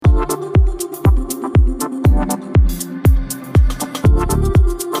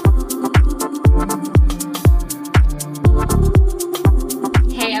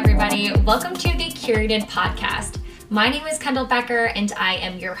Curated podcast. My name is Kendall Becker and I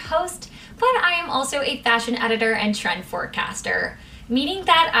am your host, but I am also a fashion editor and trend forecaster, meaning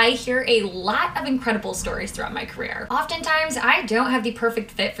that I hear a lot of incredible stories throughout my career. Oftentimes, I don't have the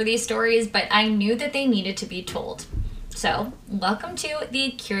perfect fit for these stories, but I knew that they needed to be told. So, welcome to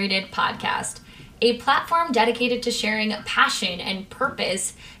the Curated podcast, a platform dedicated to sharing passion and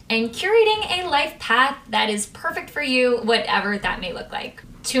purpose and curating a life path that is perfect for you, whatever that may look like.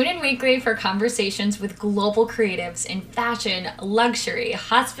 Tune in weekly for conversations with global creatives in fashion, luxury,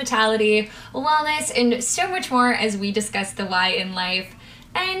 hospitality, wellness, and so much more as we discuss the why in life.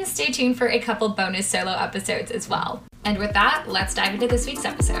 And stay tuned for a couple bonus solo episodes as well. And with that, let's dive into this week's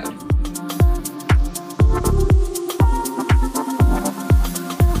episode.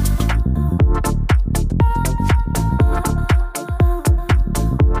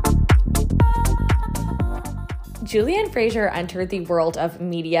 Julianne Fraser entered the world of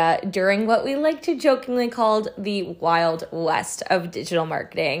media during what we like to jokingly call the Wild West of digital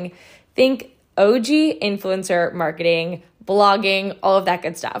marketing. Think OG influencer marketing, blogging, all of that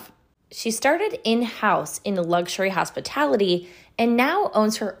good stuff. She started in-house in luxury hospitality and now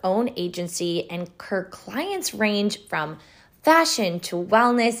owns her own agency, and her clients range from fashion to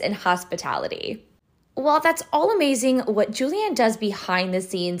wellness and hospitality. While that's all amazing, what Julianne does behind the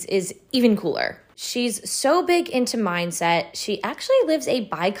scenes is even cooler. She's so big into mindset, she actually lives a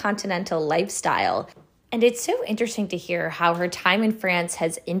Bicontinental lifestyle. And it's so interesting to hear how her time in France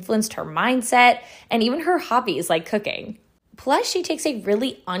has influenced her mindset and even her hobbies like cooking. Plus, she takes a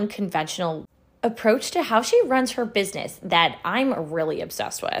really unconventional approach to how she runs her business that I'm really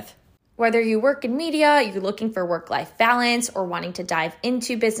obsessed with. Whether you work in media, you're looking for work-life balance, or wanting to dive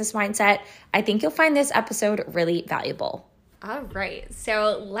into business mindset, I think you'll find this episode really valuable. All right,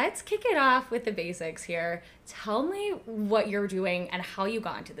 so let's kick it off with the basics here. Tell me what you're doing and how you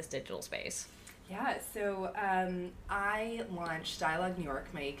got into this digital space. Yeah, so I launched Dialogue New York,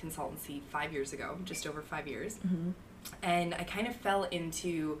 my consultancy, 5 years ago, just over 5 years. Mm-hmm. And I kind of fell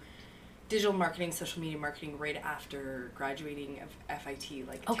into digital marketing, social media marketing right after graduating of FIT,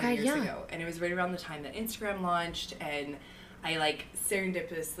 like 10 years ago. And it was right around the time that Instagram launched, and I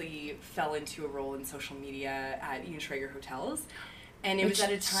serendipitously fell into a role in social media at Ian Schrager Hotels. And it was at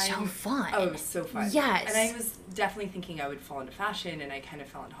a time... so fun. Oh, it was so fun. Yes. And I was definitely thinking I would fall into fashion, and I kind of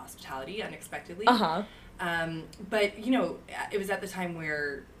fell into hospitality unexpectedly. Uh-huh. But, it was at the time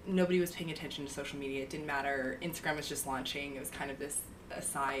where nobody was paying attention to social media. It didn't matter. Instagram was just launching. It was kind of this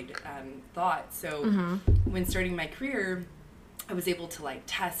aside thought. So when starting my career, I was able to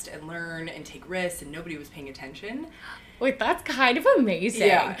test and learn and take risks, and nobody was paying attention. Wait, that's kind of amazing.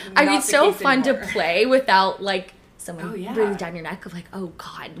 Yeah, I mean, so fun anymore. to play without someone yeah. breathing down your neck of oh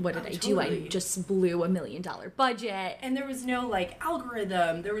God, what did I do? Totally. I just blew $1 million budget. And there was no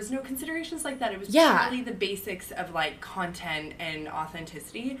algorithm. There was no considerations like that. It was purely the basics of content and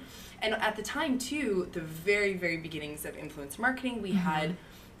authenticity. And at the time too, the very, very beginnings of influencer marketing, we had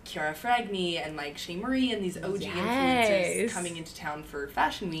Chiara Fragni and Shea Marie and these OG influencers coming into town for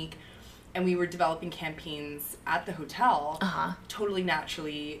Fashion Week. And we were developing campaigns at the hotel, totally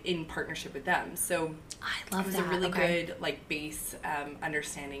naturally in partnership with them. So I love it was a really good base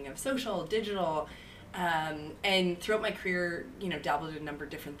understanding of social, digital, and throughout my career, dabbled in a number of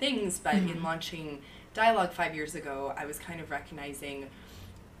different things. But in launching Dialogue 5 years ago, I was kind of recognizing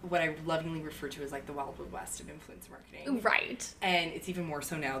what I lovingly refer to as the Wild West of influence marketing. Right. And it's even more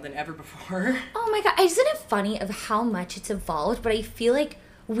so now than ever before. Oh my God, isn't it funny of how much it's evolved? But I feel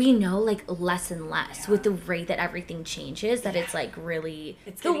we know less and less with the rate that everything changes, that it's really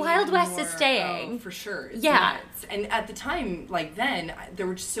the Wild West is staying. Oh, for sure. It's nuts. And at the time, then, there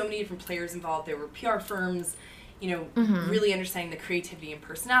were just so many different players involved. There were PR firms, really understanding the creativity and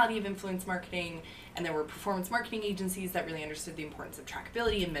personality of influence marketing. And there were performance marketing agencies that really understood the importance of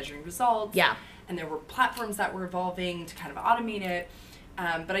trackability and measuring results. Yeah. And there were platforms that were evolving to kind of automate it.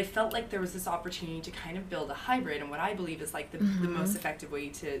 But I felt there was this opportunity to kind of build a hybrid, and what I believe is the most effective way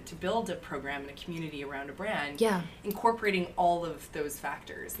to build a program and a community around a brand, incorporating all of those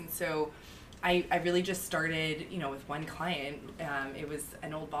factors. And so I really just started, with one client. It was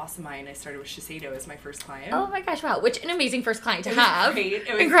an old boss of mine. I started with Shiseido as my first client. Oh my gosh, wow. Which an amazing first client to have. Great.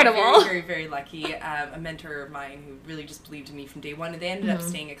 It was incredible. Very, very, very lucky. A mentor of mine who really just believed in me from day one. And they ended up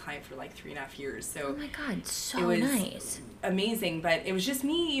staying a client for 3.5 years. So oh my God, so it was nice. Amazing. But it was just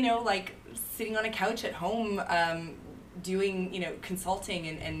me, sitting on a couch at home, doing, consulting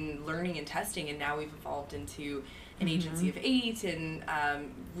and learning and testing. And now we've evolved into an agency of 8 and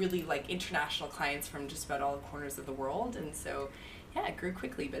really international clients from just about all corners of the world. And so yeah, it grew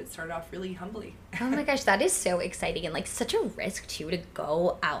quickly, but it started off really humbly. Oh my gosh, that is so exciting and like such a risk too to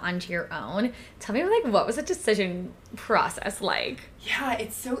go out onto your own. Tell me like what was the decision process like? Yeah,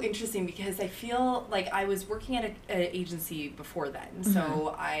 it's so interesting because I feel like I was working at an agency before then.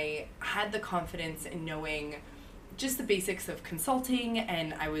 So I had the confidence in knowing just the basics of consulting,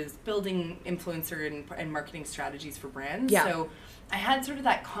 and I was building influencer and marketing strategies for brands. Yeah. So I had sort of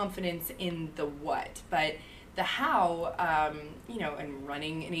that confidence in the what, but the how, and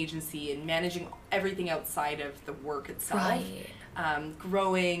running an agency and managing everything outside of the work itself, Right.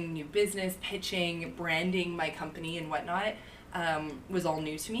 Growing new business, pitching, branding my company and whatnot, was all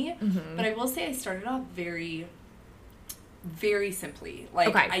new to me. But I will say I started off very, very simply.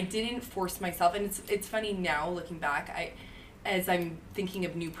 Like, I didn't force myself, and it's funny now looking back, as I'm thinking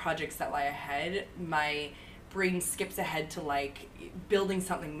of new projects that lie ahead, my brain skips ahead to like building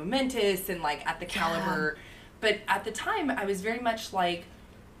something momentous and like at the caliber. But at the time, I was very much like,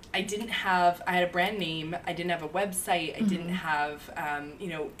 I had a brand name, I didn't have a website, I didn't have,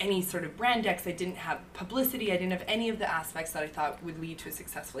 any sort of brand decks, I didn't have publicity, I didn't have any of the aspects that I thought would lead to a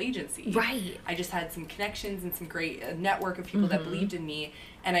successful agency. Right. I just had some connections and some great network of people that believed in me,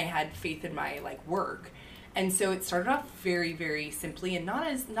 and I had faith in my like work. And so it started off very, very simply, and not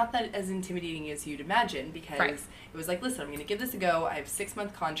that as intimidating as you'd imagine, because it was like, listen, I'm going to give this a go. I have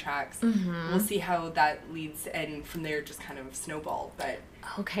 6-month contracts. We'll see how that leads, and from there just kind of snowballed. But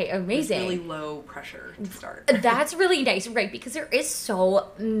okay, amazing. It was really low pressure to start. That's really nice, right? Because there is so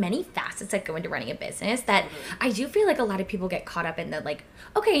many facets that go into running a business that I do feel like a lot of people get caught up in the like,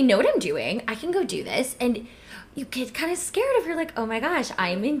 okay, I know what I'm doing. I can go do this. And you get kind of scared if you're like, oh my gosh,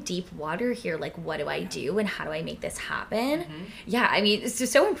 I'm in deep water here. Like, what do I do and how do I make this happen? Yeah, I mean, it's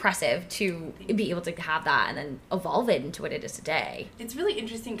just so impressive to be able to have that and then evolve it into what it is today. It's really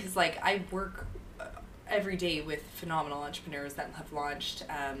interesting because, like, I work every day with phenomenal entrepreneurs that have launched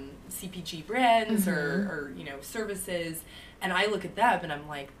CPG brands or services, and I look at them and I'm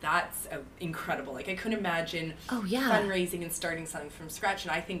like, that's incredible. Like, I couldn't imagine fundraising and starting something from scratch.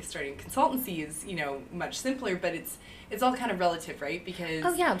 And I think starting consultancy is much simpler, but it's all kind of relative, right? Because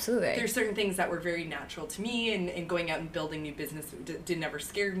absolutely, there's certain things that were very natural to me, and going out and building new business didn't ever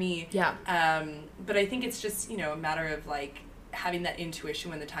scare me. But I think it's just a matter of like having that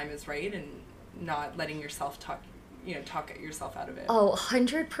intuition when the time is right, and not letting yourself talk yourself out of it.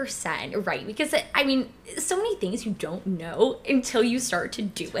 100% right. Because I mean, so many things you don't know until you start to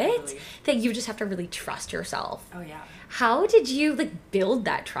do it, that you just have to really trust yourself. Oh yeah. How did you like build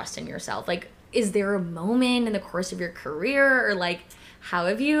that trust in yourself? Like, is there a moment in the course of your career, or like how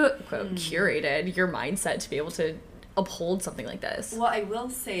have you quote curated your mindset to be able to uphold something like this? Well, I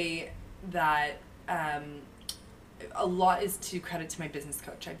will say that a lot is to credit to my business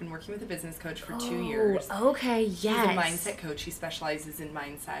coach. I've been working with a business coach for 2 years. Okay, yes. He's a mindset coach. He specializes in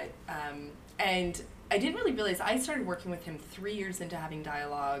mindset. And I didn't really realize, I started working with him 3 years into having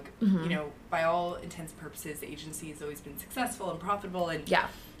dialogue. By all intents and purposes, the agency has always been successful and profitable, and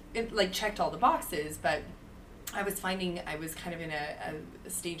it like checked all the boxes, but I was finding I was kind of in a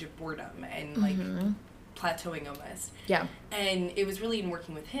stage of boredom and like plateauing almost. Yeah. And it was really in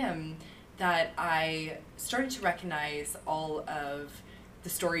working with him that I started to recognize all of the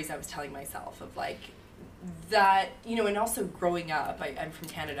stories I was telling myself of like that, and also growing up, I'm from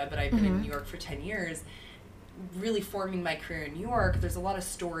Canada, but I've been in New York for 10 years, really forming my career in New York. There's a lot of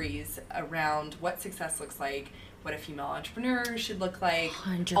stories around what success looks like, what a female entrepreneur should look like,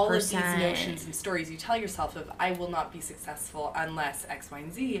 100%. All of these notions and stories you tell yourself of, I will not be successful unless X, Y,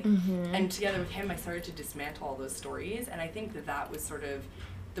 and Z. And together with him, I started to dismantle all those stories, and I think that was sort of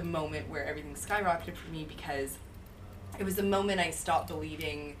the moment where everything skyrocketed for me, because it was the moment I stopped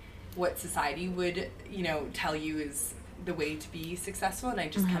believing what society would, tell you is the way to be successful, and I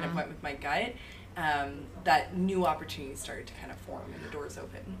just kind of went with my gut. That new opportunities started to kind of form and the doors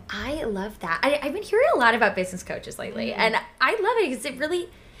open. I love that. I've been hearing a lot about business coaches lately, and I love it because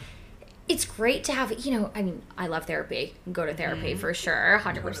it's great to have, I mean, I love therapy, go to therapy for sure,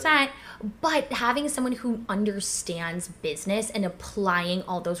 100%, but having someone who understands business and applying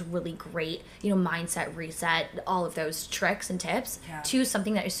all those really great, mindset, reset, all of those tricks and tips to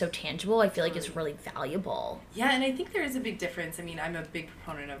something that is so tangible, I feel like is really valuable. Yeah, and I think there is a big difference. I mean, I'm a big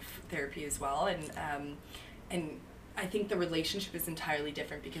proponent of therapy as well, and I think the relationship is entirely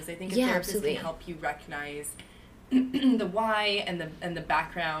different, because I think a therapist can help you recognize the why and the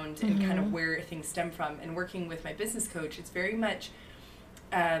background and kind of where things stem from. And working with my business coach, it's very much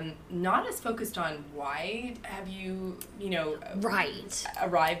not as focused on why have you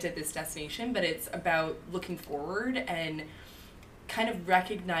arrived at this destination, but it's about looking forward and kind of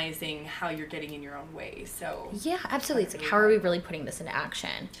recognizing how you're getting in your own way. So yeah, absolutely. It's like, how are we really putting this into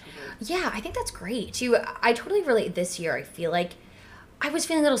action? Totally. Yeah, I think that's great too. I totally relate. This year I feel like I was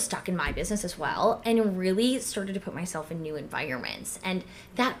feeling a little stuck in my business as well, and really started to put myself in new environments, and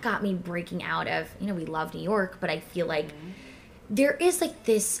that got me breaking out of, you know, we love New York, but I feel like there is like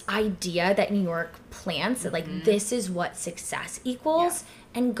this idea that New York plants that like this is what success equals.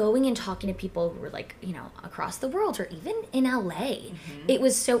 And going and talking to people who were like, you know, across the world or even in LA, it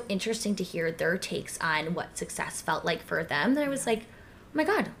was so interesting to hear their takes on what success felt like for them, that I was like, oh my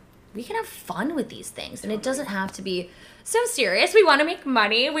God, we can have fun with these things. And it doesn't have to be so serious. We want to make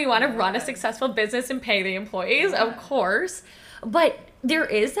money. We want to run a successful business and pay the employees, of course. But there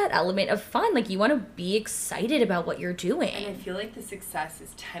is that element of fun. Like, you want to be excited about what you're doing. And I feel like the success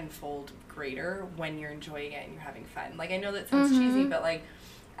is tenfold greater when you're enjoying it and you're having fun. Like, I know that sounds cheesy, but like,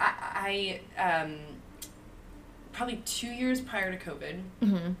 I probably 2 years prior to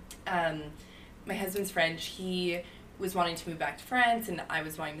COVID, my husband's French, he was wanting to move back to France, and I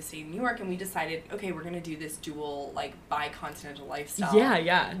was wanting to stay in New York, and we decided, okay, we're going to do this dual, like, bicontinental lifestyle.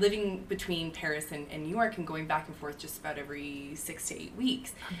 Yeah. Living between Paris and New York and going back and forth just about every 6 to 8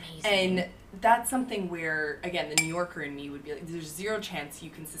 weeks. Amazing. And that's something where, again, the New Yorker in me would be like, there's zero chance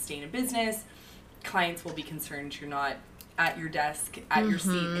you can sustain a business. Clients will be concerned you're not at your desk, at your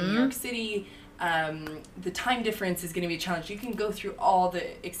seat in New York City. The time difference is going to be a challenge. You can go through all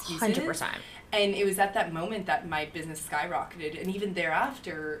the excuses. 100%. And it was at that moment that my business skyrocketed. And even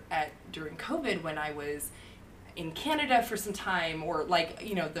thereafter, during COVID, when I was in Canada for some time, or like,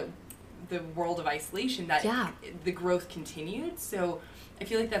 you know, the world of isolation, that the growth continued. So I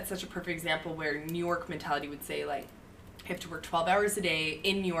feel like that's such a perfect example where New York mentality would say, like, I have to work 12 hours a day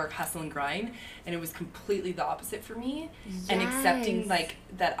in New York, hustle and grind. And it was completely the opposite for me. And accepting, like,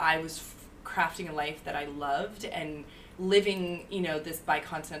 that I was crafting a life that I loved and living, you know, this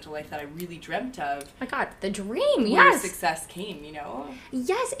bicontinental life that I really dreamt of. Oh my God, the dream, where success came, you know?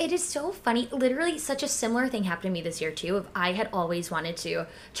 Yes, it is so funny. Literally, such a similar thing happened to me this year, too. I had always wanted to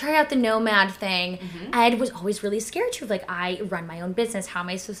try out the nomad thing. I was always really scared, too. Like, I run my own business. How am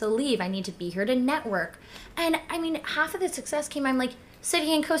I supposed to leave? I need to be here to network. And, I mean, half of the success came, I'm like,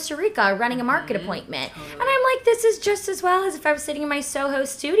 sitting in Costa Rica running a market appointment. Totally. And I'm like, this is just as well as if I was sitting in my Soho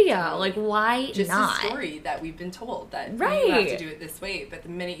studio. Like, why just not? Just a story that we've been told that you have to do it this way. But the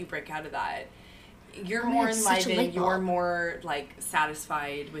minute you break out of that, you're more enlivened, you're more, like,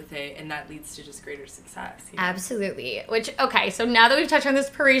 satisfied with it, and that leads to just greater success. You know? Absolutely. Which, okay, so now that we've touched on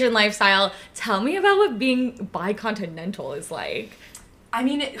this Parisian lifestyle, tell me about what being bicontinental is like. I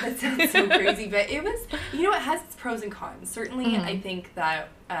mean, that sounds so crazy, but it was, you know, it has its pros and cons. Certainly, I think that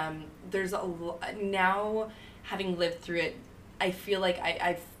there's now, having lived through it, I feel like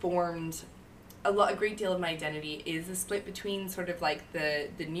I've formed a great deal of my identity is a split between sort of like the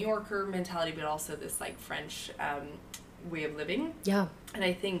New Yorker mentality, but also this like French way of living. Yeah. And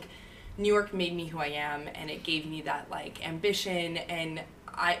I think New York made me who I am, and it gave me that like ambition, and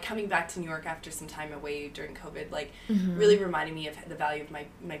coming back to New York after some time away during COVID, like, really reminded me of the value of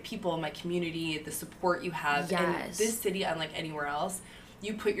my people, my community, the support you have. Yes. And this city, unlike anywhere else,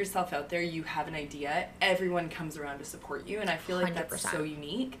 you put yourself out there, you have an idea, everyone comes around to support you, and I feel like 100%. That's so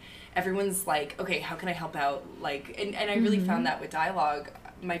unique. Everyone's like, okay, how can I help out? Like, and I really found that with Dialogue.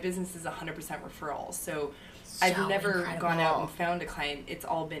 My business is 100% referrals, so I've never gone out and found a client. It's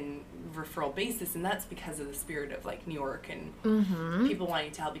all been referral basis, and that's because of the spirit of like New York and people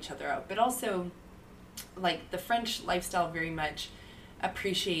wanting to help each other out. But also, like, the French lifestyle very much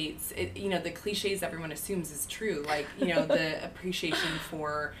appreciates it, you know, the cliches everyone assumes is true, like, you know, the appreciation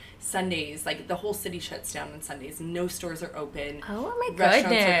for Sundays, like the whole city shuts down on Sundays, no stores are open,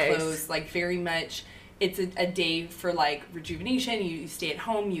 restaurants are closed, like very much it's a day for like rejuvenation. You stay at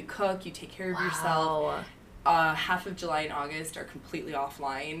home, you cook, you take care of yourself. Half of July and August are completely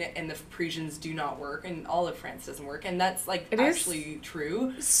offline, and the Parisians do not work, and all of France doesn't work, and that's like actually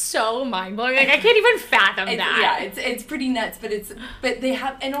true. So mind blowing! Like I can't even fathom that. Yeah, it's pretty nuts, but they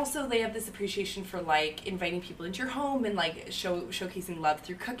have this appreciation for like inviting people into your home and like showcasing love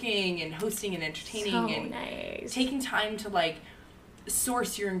through cooking and hosting and entertaining and taking time to like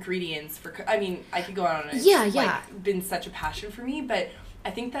source your ingredients for. I mean, I could go on and it's like been such a passion for me, but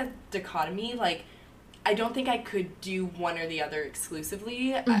I think that dichotomy, like, I don't think I could do one or the other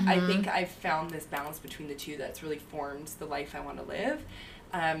exclusively. I think I've found this balance between the two that's really formed the life I want to live.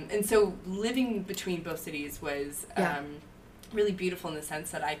 And so living between both cities was really beautiful in the sense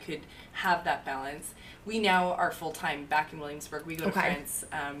that I could have that balance. We now are full-time back in Williamsburg. We go to France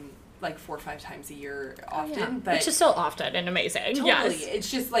like 4 or 5 times a year often. But which is still often and amazing. Totally. Yes.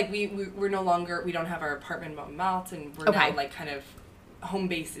 It's just like we're no longer, we don't have our apartment in Montmartre, and we're now like kind of home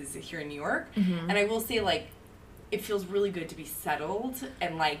base is here in New York. And I will say, like, it feels really good to be settled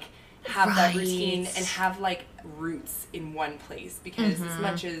and, like, have that routine and have, like, roots in one place. Because as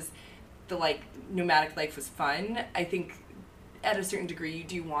much as the, like, nomadic life was fun, I think at a certain degree you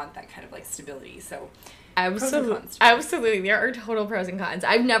do want that kind of, like, stability. So Absolutely. There are total pros and cons.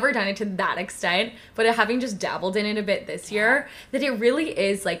 I've never done it to that extent, but having just dabbled in it a bit this year, that it really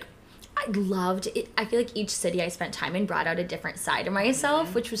is, like, I loved it. I feel like each city I spent time in brought out a different side of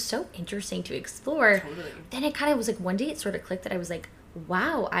myself, which was so interesting to explore. Totally. Then it kind of was like, one day it sort of clicked that I was like,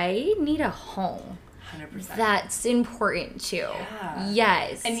 wow, I need a home. 100%. That's important too. Yeah.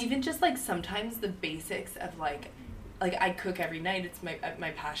 Yes. And even just, like, sometimes the basics of, like I cook every night. It's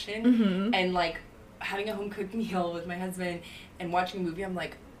my passion. And, like, having a home cooked meal with my husband and watching a movie, I'm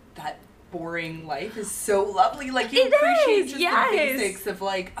like, that boring life is so lovely. Like, you appreciate just the basics of,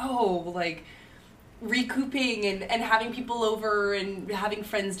 like, like, recouping and having people over and having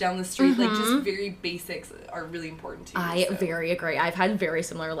friends down the street. Like, just very basics are really important to me. I very agree. I've had very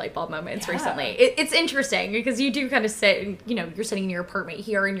similar light bulb moments recently. It's interesting because you do kind of sit and, you know, you're sitting in your apartment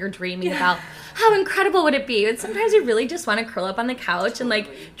here and you're dreaming about how incredible would it be. And sometimes you really just want to curl up on the couch and, like,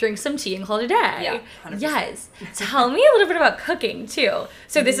 drink some tea and call it a day. Yeah, 100%. Yes. Tell me a little bit about cooking too.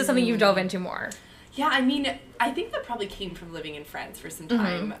 So this is something you've dove into more. Yeah, I mean, I think that probably came from living in France for some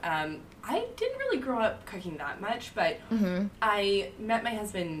time. I didn't really grow up cooking that much, but I met my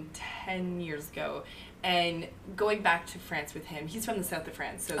husband 10 years ago, and going back to France with him, he's from the south of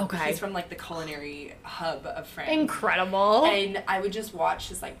France, so he's from, like, the culinary hub of France. Incredible. And I would just watch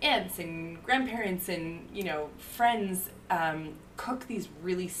his, like, aunts and grandparents and, you know, friends cook these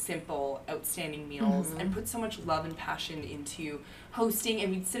really simple, outstanding meals and put so much love and passion into hosting,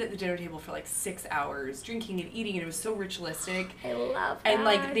 and we'd sit at the dinner table for, like, 6 hours drinking and eating, and it was so ritualistic. I love that. And,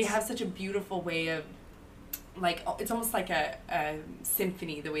 like, they have such a beautiful way of, like, it's almost like a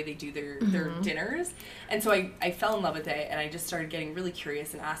symphony the way they do their dinners. And so I fell in love with it, and I just started getting really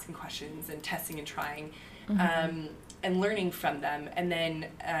curious and asking questions and testing and trying and learning from them. And then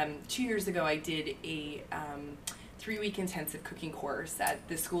 2 years ago I did a 3-week intensive cooking course at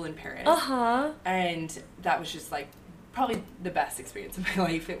the school in Paris. And that was just, like, probably the best experience of my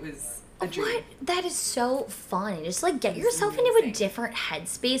life. It was a dream. What? That is so fun. Just, like, get yourself into a different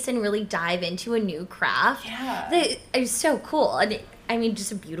headspace and really dive into a new craft. Yeah. That is so cool. And I mean,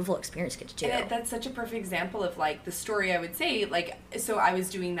 just a beautiful experience to get to do. And that's such a perfect example of, like, the story I would say. Like, so I was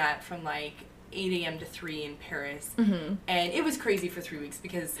doing that from, like, 8 a.m. to 3 in Paris. And it was crazy for 3 weeks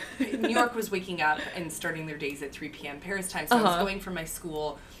because New York was waking up and starting their days at 3 p.m. Paris time. So I was going from my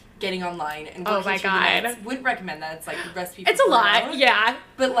school, getting online, and working through the nights. Wouldn't recommend that. It's, like, the recipe for it's a lot, out. yeah.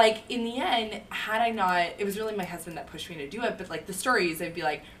 But, like, in the end, had I not, it was really my husband that pushed me to do it, but, like, the stories, I'd be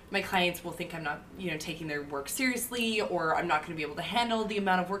like, my clients will think I'm not, you know, taking their work seriously, or I'm not going to be able to handle the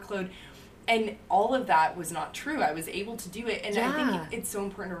amount of workload. And all of that was not true. I was able to do it. And I think it's so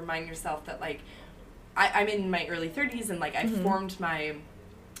important to remind yourself that, like, I'm in my early 30s, and, like, I formed my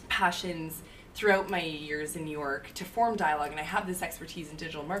passions throughout my years in New York to form dialogue, and I have this expertise in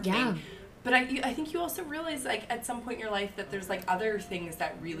digital marketing. But I think you also realize, like, at some point in your life that there's, like, other things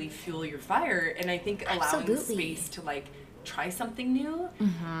that really fuel your fire. And I think allowing the space to, like, try something new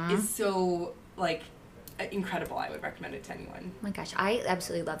is so, like, incredible. I would recommend it to anyone. Oh my gosh, I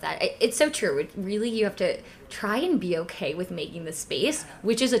absolutely love that. It's so true. It really, you have to try and be okay with making the space,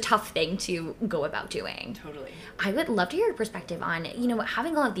 which is a tough thing to go about doing. Totally. I would love to hear your perspective on, you know,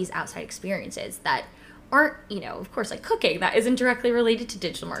 having all of these outside experiences that aren't, you know, of course, like cooking, that isn't directly related to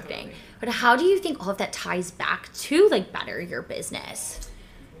digital marketing. Totally. But how do you think all of that ties back to, like, better your business?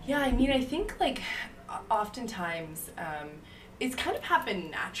 Yeah, I mean, I think, like, oftentimes it's kind of happened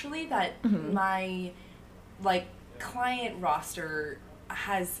naturally that my, like, client roster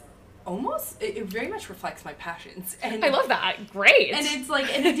has almost, it very much reflects my passions. And I love that. Great. And it's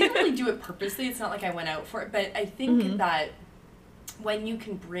like, and I didn't really do it purposely. It's not like I went out for it, but I think that when you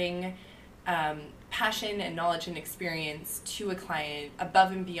can bring passion and knowledge and experience to a client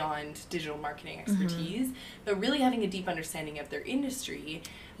above and beyond digital marketing expertise, but really having a deep understanding of their industry,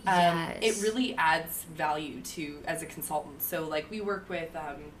 it really adds value to as a consultant. So, like, we work with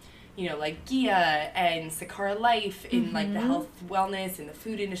you know, like Gia and Sakara Life in like the health, wellness, in the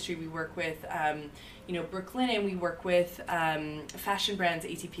food industry. We work with, you know, Brooklyn, and we work with fashion brands,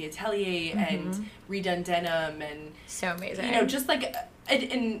 ATP Atelier and Redone Denim, and so amazing. You know, just like,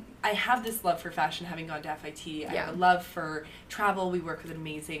 and I have this love for fashion, having gone to FIT. I have a love for travel. We work with an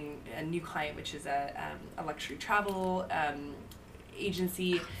amazing new client, which is a luxury travel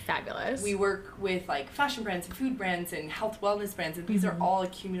agency. Fabulous. We work with like fashion brands and food brands and health wellness brands, and these are all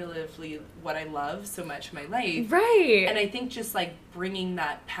cumulatively what I love so much in my life. Right. And I think just like bringing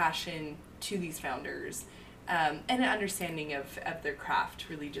that passion to these founders, and an understanding of their craft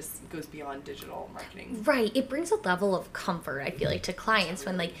really just goes beyond digital marketing. Right. It brings a level of comfort, I feel like, to clients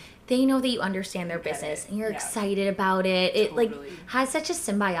when, like, they know that you understand their business and you're excited about it. It, like, has such a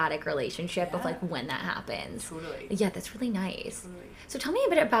symbiotic relationship of, like, when that happens. Totally. Yeah, that's really nice. Totally. So tell me a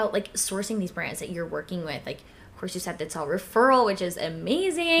bit about, like, sourcing these brands that you're working with. Like, of course, you said that's all referral, which is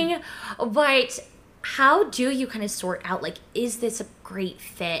amazing. But how do you kind of sort out, like, is this a great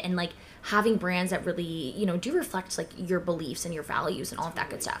fit? And, like, having brands that really, you know, do reflect like your beliefs and your values and all of that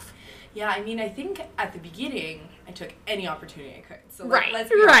good stuff. Yeah, I mean, I think at the beginning I took any opportunity I could. So like,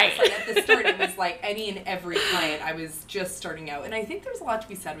 let's be honest, like, at the start it was like any and every client. I was just starting out, and I think there's a lot to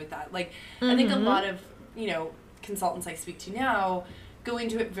be said with that. Like, I think a lot of, you know, consultants I speak to now go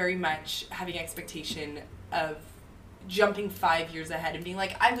into it very much having expectation of jumping 5 years ahead and being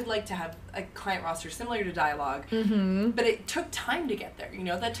like, I would like to have a client roster similar to Dialogue, but it took time to get there. You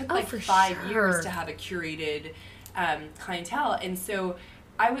know, that took like 5 years to have a curated clientele, and so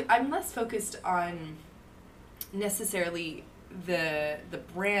I'm less focused on necessarily the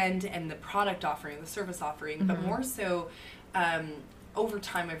brand and the product offering, the service offering, but more so over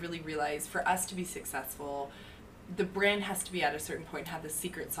time I've really realized for us to be successful, the brand has to be at a certain point have the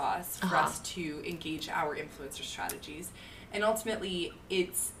secret sauce for us to engage our influencer strategies. And ultimately,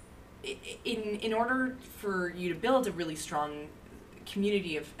 it's in order for you to build a really strong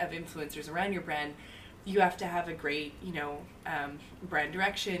community of influencers around your brand, you have to have a great, you know, brand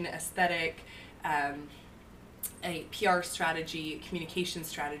direction, aesthetic, a PR strategy, communication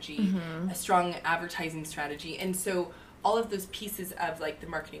strategy, a strong advertising strategy. And so all of those pieces of like the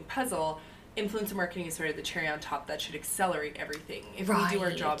marketing puzzle, influencer marketing is sort of the cherry on top that should accelerate everything. If we do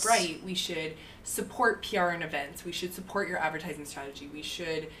our job right, we should support PR and events. We should support your advertising strategy. We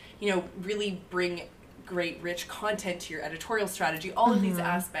should, you know, really bring great, rich content to your editorial strategy. All of these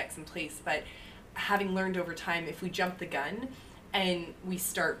aspects in place. But having learned over time, if we jump the gun and we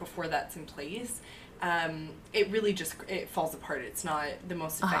start before that's in place, it really just, it falls apart. It's not the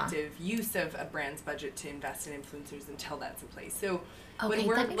most effective use of a brand's budget to invest in influencers until that's in place. So when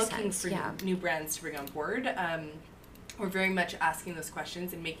we're looking for new brands to bring on board, we're very much asking those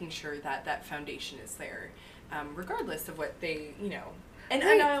questions and making sure that that foundation is there, regardless of what they, you know. And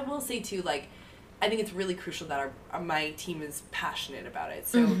I will say too, like, I think it's really crucial that my team is passionate about it.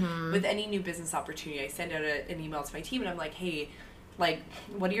 So with any new business opportunity, I send out an email to my team and I'm like, hey, like,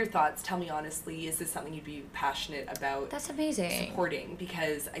 what are your thoughts? Tell me honestly, is this something you'd be passionate about? That's amazing. Supporting,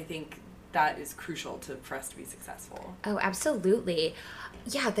 because I think that is crucial for us to be successful. Oh, absolutely.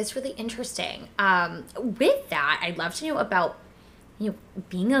 Yeah, that's really interesting. With that, I'd love to know about, you know,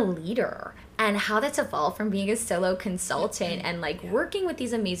 being a leader and how that's evolved from being a solo consultant and like working with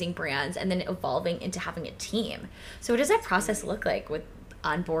these amazing brands and then evolving into having a team. So what does that process look like with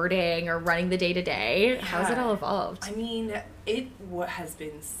onboarding or running the day-to-day? How's it all evolved? I mean, it has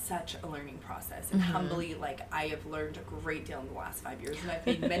been such a learning process, and humbly, like, I have learned a great deal in the last 5 years, and I've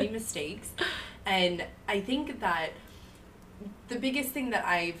made many mistakes, and I think that the biggest thing that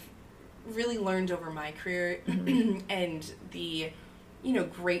I've really learned over my career and the, you know,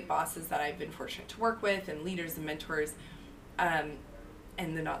 great bosses that I've been fortunate to work with and leaders and mentors,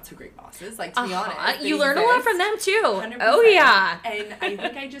 and the not so great bosses, like, to be honest, you learn a lot from them too. 100%. Oh yeah. And I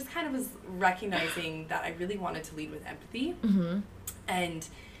think I just kind of was recognizing that I really wanted to lead with empathy, and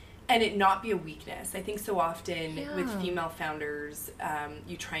it not be a weakness. I think so often with female founders,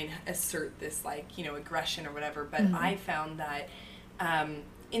 you try and assert this, like, you know, aggression or whatever, but I found that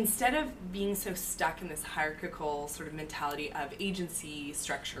instead of being so stuck in this hierarchical sort of mentality of agency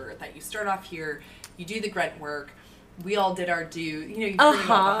structure, that you start off here, you do the grunt work, we all did our due, you know, you bring it all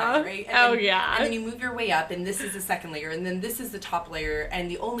behind, right? And and then you move your way up, and this is the second layer, and then this is the top layer,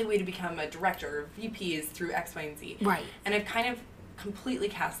 and the only way to become a director or VP is through X, Y, and Z. Right. And I've kind of completely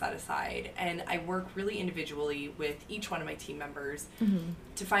cast that aside, and I work really individually with each one of my team members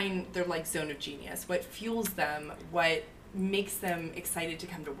to find their, like, zone of genius, what fuels them, what makes them excited to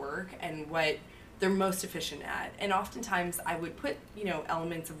come to work, and what they're most efficient at. And oftentimes I would put, you know,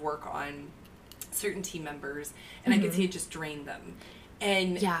 elements of work on certain team members, and I could see it just drain them.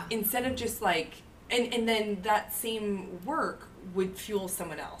 And instead of just like, and then that same work would fuel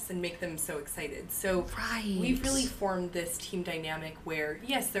someone else and make them so excited. So we've really formed this team dynamic where,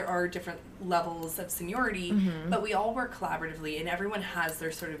 yes, there are different levels of seniority, but we all work collaboratively, and everyone has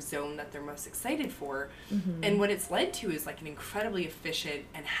their sort of zone that they're most excited for. And what it's led to is like an incredibly efficient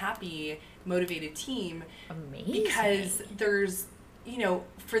and happy, motivated team. Amazing. Because there's you know,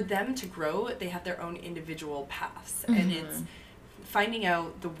 for them to grow, they have their own individual paths. And it's finding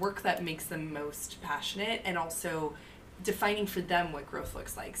out the work that makes them most passionate, and also defining for them what growth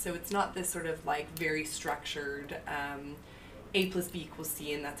looks like. So it's not this sort of like very structured A plus B equals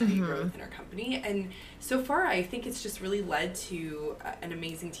C, and that's how you grow within our company. And so far, I think it's just really led to an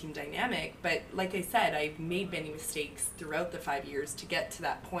amazing team dynamic. But like I said, I've made many mistakes throughout the 5 years to get to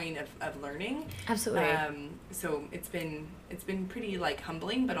that point of learning. Absolutely. So it's been pretty like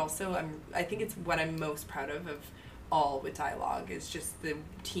humbling, but also I think it's what I'm most proud of all with Dialogue is just the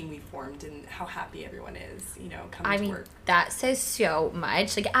team we formed and how happy everyone is, you know, coming to work. That says so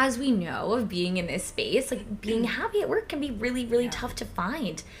much. Like, as we know of being in this space, like, being happy at work can be really, really tough to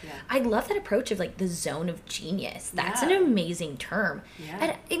find. Yeah. I love that approach of, like, the zone of genius. That's an amazing term. Yeah.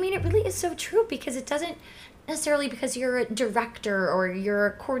 And, I mean, it really is so true, because it doesn't necessarily, because you're a director or you're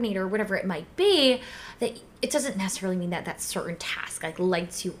a coordinator or whatever it might be, that it doesn't necessarily mean that that certain task like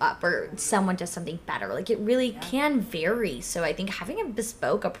lights you up or someone does something better. Like, it really can vary. So I think having a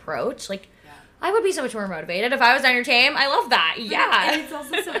bespoke approach, like, I would be so much more motivated if I was on your team. I love that. Yeah. And it's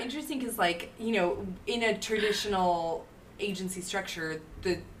also so interesting because, like, you know, in a traditional agency structure,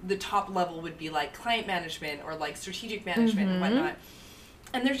 the top level would be like client management or like strategic management and whatnot.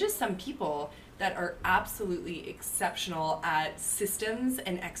 And there's just some people that are absolutely exceptional at systems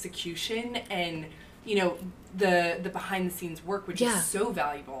and execution and, you know, the behind the scenes work, which is so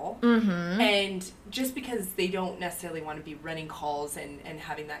valuable. And just because they don't necessarily want to be running calls and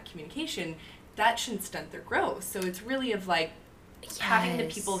having that communication, that shouldn't stunt their growth. So it's really of like having the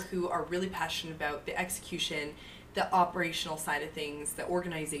people who are really passionate about the execution, the operational side of things, the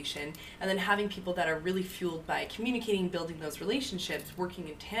organization, and then having people that are really fueled by communicating, building those relationships, working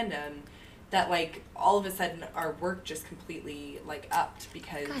in tandem, that like all of a sudden our work just completely like upped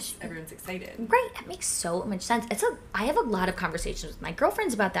because everyone's excited. Right. That makes so much sense. I have a lot of conversations with my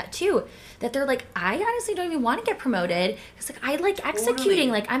girlfriends about that too, that they're like, I honestly don't even want to get promoted. It's like, I like executing,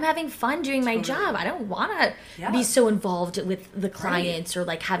 like I'm having fun doing my job. I don't want to be so involved with the clients or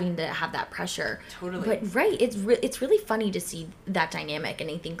like having to have that pressure. But it's really funny to see that dynamic. And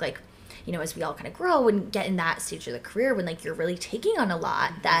I think like, you know, as we all kind of grow and get in that stage of the career when like you're really taking on a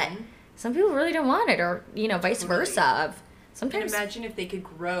lot that some people really don't want it, or, you know, vice versa. Sometimes. And imagine if they could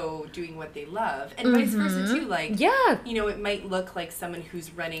grow doing what they love, and vice versa too. Like, you know, it might look like someone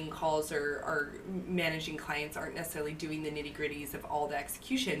who's running calls or managing clients aren't necessarily doing the nitty gritties of all the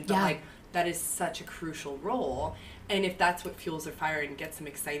execution, but like that is such a crucial role. And if that's what fuels their fire and gets them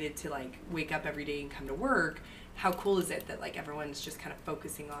excited to like wake up every day and come to work, how cool is it that like everyone's just kind of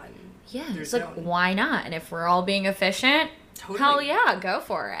focusing on their it's zone? Like, why not? And if we're all being efficient, hell yeah, go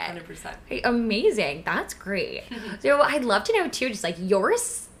for it. 100%. Hey, amazing. That's great. So I'd love to know too, just like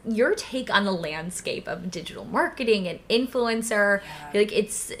your take on the landscape of digital marketing and influencer. Like,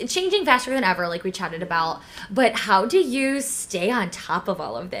 it's changing faster than ever, like we chatted about. But how do you stay on top of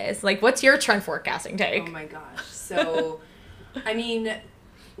all of this? Like, what's your trend forecasting take? Oh my gosh. So, I mean,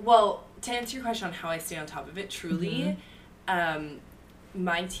 well, to answer your question on how I stay on top of it, truly,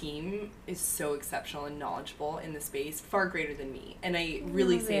 my team is so exceptional and knowledgeable in the space, far greater than me. And I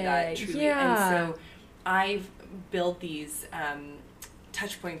really say that truly. And so I've built these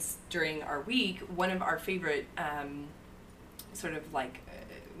touch points during our week. One of our favorite sort of like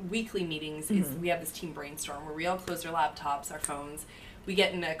weekly meetings is we have this team brainstorm where we all close our laptops, our phones, we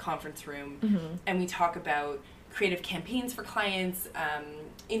get in a conference room and we talk about creative campaigns for clients,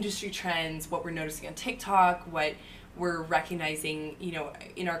 industry trends, what we're noticing on TikTok, what we're recognizing, you know,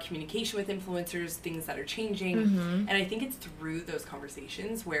 in our communication with influencers, things that are changing. And I think it's through those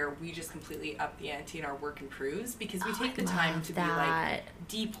conversations where we just completely up the ante and our work improves, because we take the time to be like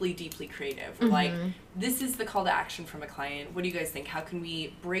deeply, deeply creative. We're like, this is the call to action from a client. What do you guys think? How can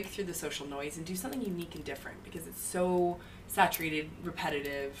we break through the social noise and do something unique and different? Because it's so saturated,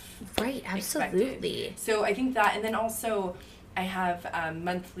 repetitive. Right, absolutely. Expected. So I think that, and then also I have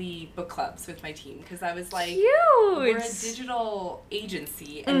monthly book clubs with my team, because I was like, we're a digital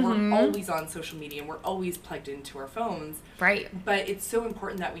agency and we're always on social media and we're always plugged into our phones. Right. But it's so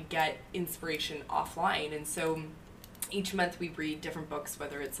important that we get inspiration offline. And so each month we read different books,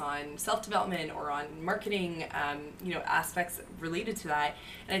 whether it's on self-development or on marketing, you know, aspects related to that.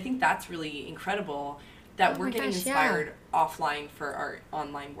 And I think that's really incredible that we're getting inspired offline for our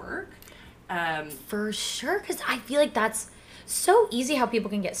online work. For sure, because I feel like that's so easy how people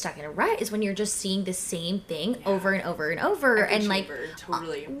can get stuck in a rut, is when you're just seeing the same thing over and over and over. And like,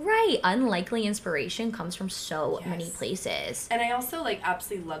 totally. Unlikely inspiration comes from so many places. And I also like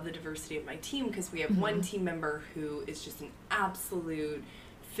absolutely love the diversity of my team, because we have one team member who is just an absolute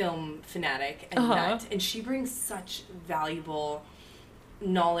film fanatic and nut, and she brings such valuable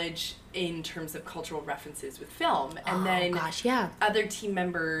knowledge in terms of cultural references with film, and then other team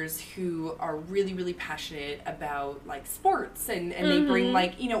members who are really, really passionate about like sports, and they bring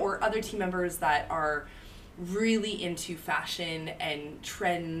like, you know, or other team members that are really into fashion and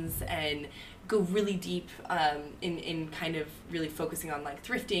trends and go really deep in kind of really focusing on like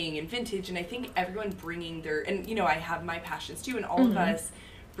thrifting and vintage. And I think everyone bringing their, and you know, I have my passions too, and all of us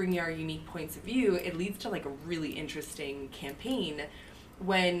bringing our unique points of view, it leads to like a really interesting campaign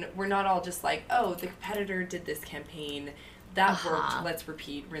when we're not all just like, oh, the competitor did this campaign, that worked, let's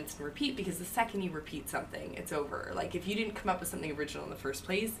repeat, rinse and repeat, because the second you repeat something, it's over. Like, if you didn't come up with something original in the first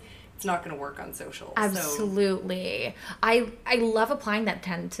place, it's not going to work on social. Absolutely. So. I love applying that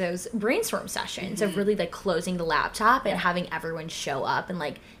to those brainstorm sessions of really, like, closing the laptop and having everyone show up and,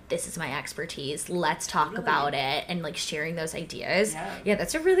 like, this is my expertise, let's talk about it, and, like, sharing those ideas. Yeah,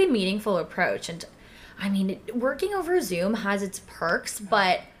 that's a really meaningful approach. And I mean, working over Zoom has its perks,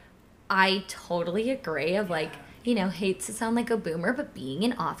 but I totally agree of like, you know, hates to sound like a boomer, but being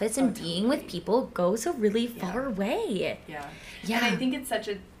in office and being with people goes a really far way. Yeah. And I think it's such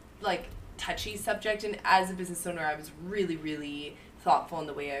a like touchy subject, and as a business owner, I was really, really thoughtful in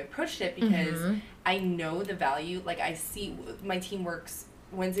the way I approached it, because I know the value. Like, I see my team works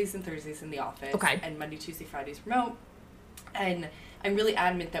Wednesdays and Thursdays in the office, and Monday, Tuesday, Fridays remote, and I'm really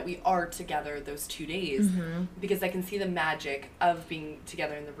adamant that we are together those 2 days because I can see the magic of being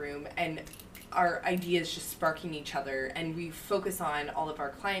together in the room and our ideas just sparking each other. And we focus on all of our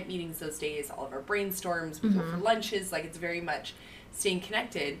client meetings those days, all of our brainstorms, we go for lunches. Like, it's very much staying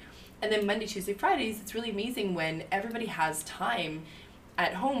connected. And then Monday, Tuesday, Fridays, it's really amazing when everybody has time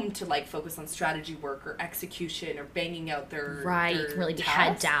at home to like focus on strategy work or execution or banging out their you can really be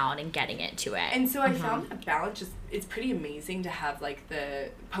head down and getting into it. And so I found that balance just, it's pretty amazing to have like the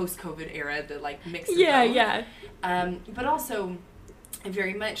post-COVID era, the like mix of both. But also I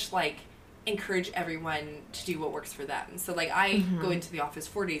very much like encourage everyone to do what works for them. So like I go into the office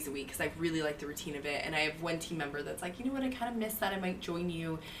 4 days a week because I really like the routine of it, and I have one team member that's like, you know what, I kind of miss that, I might join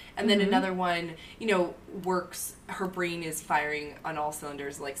you. And then another one, you know, works, her brain is firing on all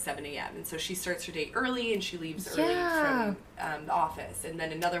cylinders like 7 a.m. and so she starts her day early and she leaves early from the office. And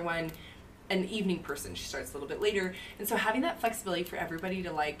then another one, an evening person, she starts a little bit later. And so having that flexibility for everybody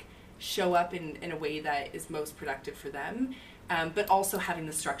to like show up in a way that is most productive for them, but also having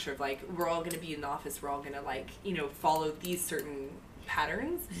the structure of like, we're all going to be in the office, we're all going to like, you know, follow these certain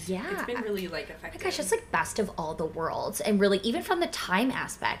patterns. It's been really like effective. Oh my gosh, it's like best of all the worlds. And really, even from the time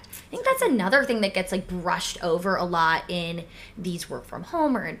aspect, I think that's another thing that gets like brushed over a lot in these work from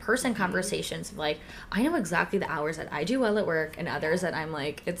home or in-person conversations of like, I know exactly the hours that I do well at work, and others that I'm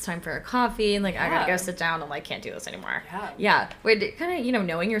like, it's time for a coffee and like I gotta go sit down and like can't do this anymore. Wait, kind of, you know,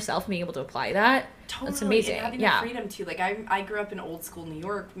 knowing yourself and being able to apply that. Totally. That's amazing. And having the freedom too. Like I grew up in old school New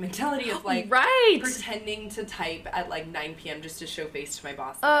York mentality of like pretending to type at like 9 p.m. just to show face to my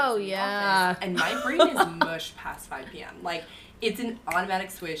boss. And my brain is mush past 5 p.m. Like, it's an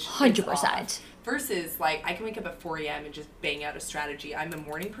automatic switch. 100%. Versus like I can wake up at 4 a.m. and just bang out a strategy. I'm a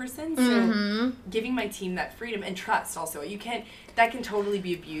morning person, so giving my team that freedom and trust also. That can totally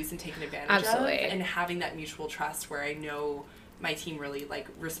be abused and taken advantage of. And having that mutual trust where I know my team really like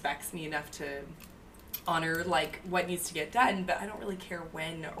respects me enough to honor like what needs to get done, but I don't really care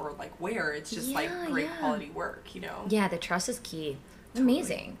when or like where. It's just like great quality work, you know? Yeah, the trust is key.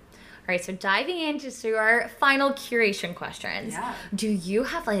 Amazing. All right, so diving into our final curation questions. Do you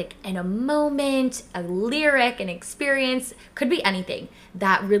have like a moment, a lyric, an experience, could be anything,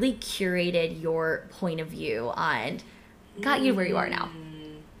 that really curated your point of view and got you where you are now?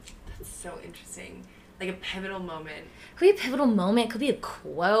 That's so interesting. Like a pivotal moment. Could be a pivotal moment, could be a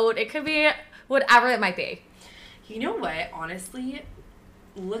quote, it could be whatever it might be. You know what? Honestly,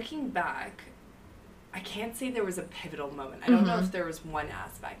 looking back, I can't say there was a pivotal moment. I don't know if there was one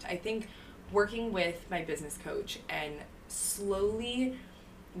aspect. I think working with my business coach and slowly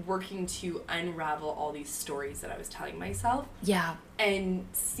working to unravel all these stories that I was telling myself. And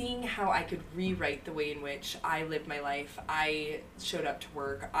seeing how I could rewrite the way in which I lived my life. I showed up to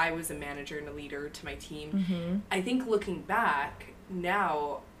work. I was a manager and a leader to my team. I think looking back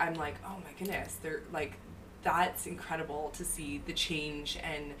now, I'm like, oh my goodness, that's incredible to see the change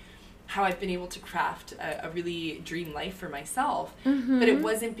and how I've been able to craft a really dream life for myself. But it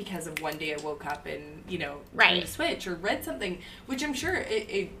wasn't because of one day I woke up and, you know, turned a switch or read something, which I'm sure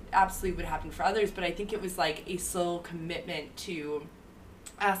it absolutely would happen for others, but I think it was like a slow commitment to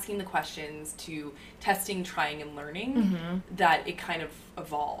asking the questions, to testing, trying, and learning, that it kind of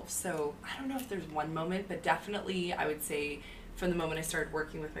evolves. So I don't know if there's one moment, but definitely I would say from the moment I started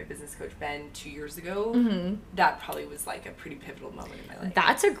working with my business coach, Ben, 2 years ago, that probably was like a pretty pivotal moment in my life.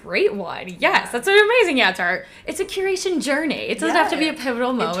 That's a great one. Yes, that's an amazing answer. It's a curation journey. It doesn't have to be a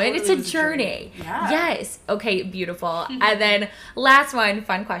pivotal moment. It's a journey. Yeah. Yes. Okay, beautiful. And then last one,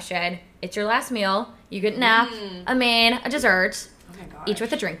 fun question. It's your last meal. You get an nap, a main, a dessert. Oh my gosh. Each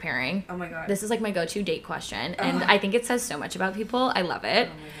with a drink pairing. Oh my god. This is like my go-to date question. And I think it says so much about people. I love it.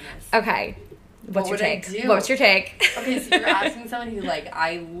 Oh my goodness. Okay. What's your take? What's your take? Okay, so you're asking someone who, like,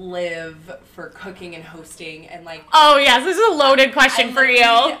 I live for cooking and hosting and, like... Oh, yes, this is a loaded question for you.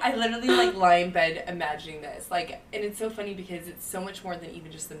 I literally, like, lie in bed imagining this. Like, and it's so funny because it's so much more than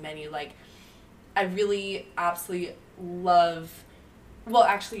even just the menu. Like, I really absolutely love... Well,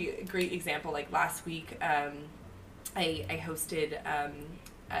 actually, a great example, like, last week, I hosted...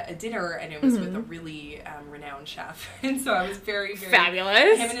 a dinner, and it was with a really renowned chef, and so I was very, very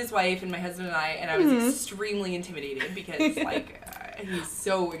fabulous. Him and his wife and my husband and I was extremely intimidated because like he's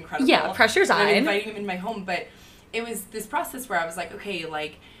so incredible. Yeah, pressure's on. I'm inviting him in my home, but it was this process where I was like, okay,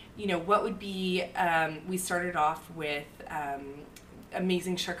 like, you know, what would be? We started off with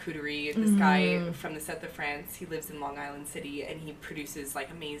amazing charcuterie. This guy from the South of France, he lives in Long Island City, and he produces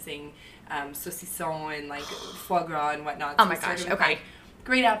like amazing saucisson and like foie gras and whatnot. Oh my gosh! Okay. Like,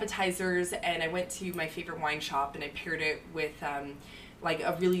 great appetizers, and I went to my favorite wine shop and I paired it with like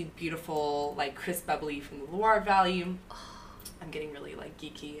a really beautiful like crisp bubbly from the Loire Valley. I'm getting really like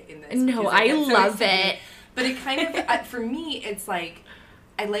geeky in this. No, I love it. But it kind of for me, it's like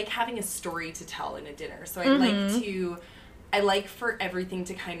I like having a story to tell in a dinner. So I like for everything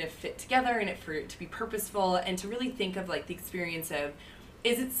to kind of fit together and for it to be purposeful and to really think of like the experience of,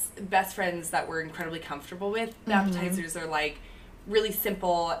 is it best friends that we're incredibly comfortable with? The appetizers are like really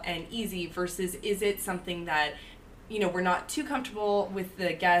simple and easy versus is it something that, you know, we're not too comfortable with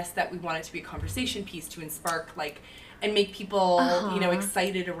the guest, that we want it to be a conversation piece to spark like and make people you know,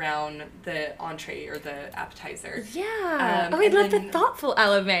 excited around the entree or the appetizer. Yeah. I love the thoughtful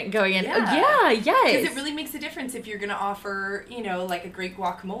element going in. Yeah. Yes. Because it really makes a difference if you're going to offer, you know, like a great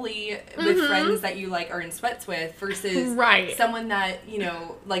guacamole with friends that you like are in sweats with versus someone that, you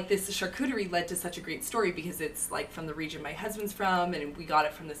know, like this charcuterie led to such a great story because it's like from the region my husband's from and we got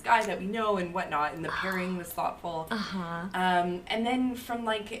it from this guy that we know and whatnot, and the pairing was thoughtful. And then from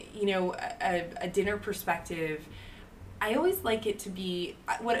like, you know, a dinner perspective, I always like it to be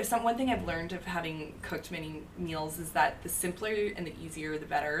one thing I've learned of having cooked many meals is that the simpler and the easier the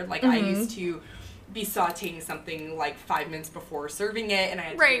better. Like I used to be sautéing something like 5 minutes before serving it, and I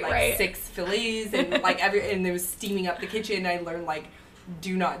had to do like 6 fillets and like and it was steaming up the kitchen. I learned like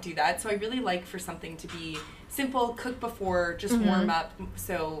do not do that. So I really like for something to be simple, cook before, just warm up.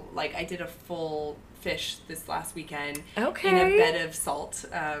 So like I did a full fish this last weekend in a bed of salt.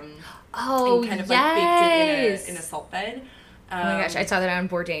 And kind of like baked it in a salt bed. Oh my gosh, I saw that on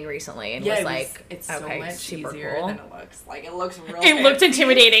Bourdain recently and was like, it's so much super easier cool. than it looks. Like it looks real. It looked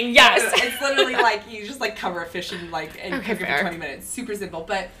intimidating. Yes, it's literally like you just like cover a fish and like cook it for 20 minutes. Super simple.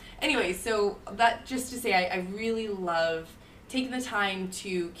 But anyway, so that just to say, I really love taking the time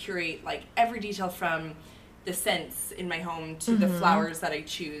to curate like every detail from the scents in my home to the flowers that I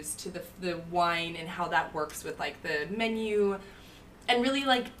choose to the wine and how that works with like the menu, and really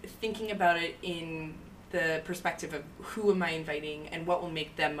like thinking about it in the perspective of who am I inviting and what will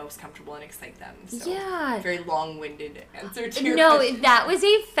make them most comfortable and excite them. So very long-winded answer to your question. That was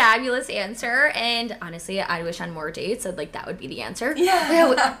a fabulous answer, and honestly I wish on more dates that like that would be the answer.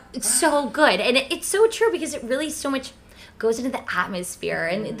 It's so good, and it's so true because it really so much goes into the atmosphere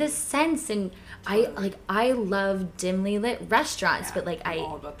and the sense, and I love dimly lit restaurants, but like I'm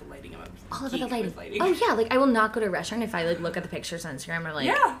all about the lighting. All about the lighting. Oh yeah, like I will not go to a restaurant if I like look at the pictures on Instagram or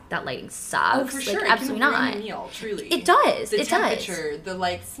like that lighting sucks. Oh, for sure. Like, absolutely not. A meal, truly. It does. The temperature, the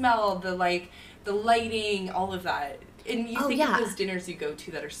like smell, the lighting, all of that. And you think of those dinners you go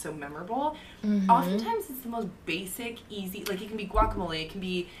to that are so memorable. Oftentimes it's the most basic, easy. Like it can be guacamole, it can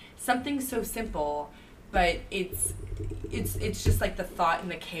be something so simple. But it's just like the thought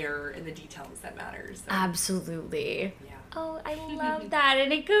and the care and the details that matters. So. Absolutely. Yeah. Oh, I love that.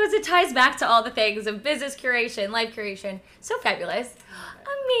 And it ties back to all the things of business curation, life curation. So fabulous.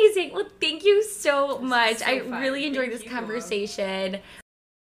 Amazing. Well, thank you so much. I really enjoyed this conversation.